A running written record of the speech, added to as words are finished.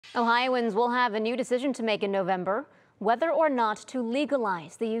Ohioans will have a new decision to make in November, whether or not to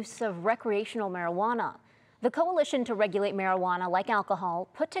legalize the use of recreational marijuana. The Coalition to Regulate Marijuana, like alcohol,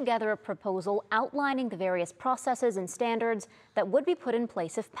 put together a proposal outlining the various processes and standards that would be put in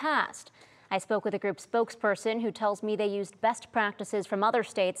place if passed. I spoke with a group spokesperson who tells me they used best practices from other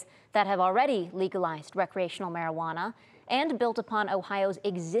states that have already legalized recreational marijuana and built upon Ohio's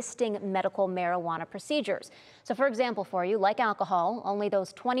existing medical marijuana procedures. So for example, for you, like alcohol, only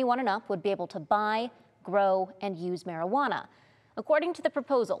those 21 and up would be able to buy, grow, and use marijuana. According to the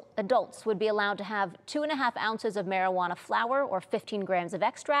proposal, adults would be allowed to have 2.5 ounces of marijuana flower or 15 grams of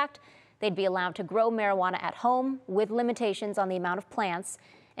extract. They'd be allowed to grow marijuana at home with limitations on the amount of plants,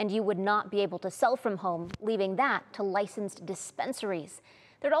 and you would not be able to sell from home, leaving that to licensed dispensaries.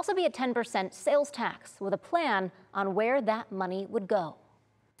 There'd also be a 10% sales tax with a plan on where that money would go.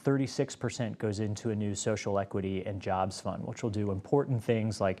 36% goes into a new social equity and jobs fund, which will do important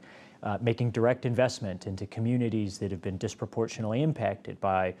things like making direct investment into communities that have been disproportionately impacted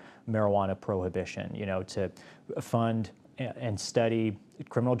by marijuana prohibition, to fund and study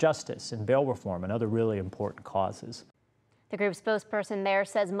criminal justice and bail reform and other really important causes. The group spokesperson there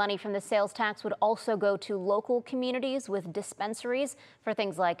says money from the sales tax would also go to local communities with dispensaries for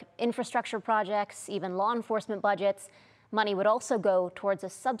things like infrastructure projects, even law enforcement budgets. Money would also go towards a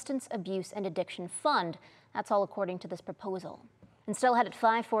substance abuse and addiction fund. That's all according to this proposal. And still ahead at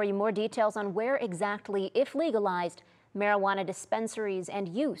 5 for you, more details on where exactly, if legalized, marijuana dispensaries and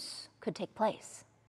use could take place.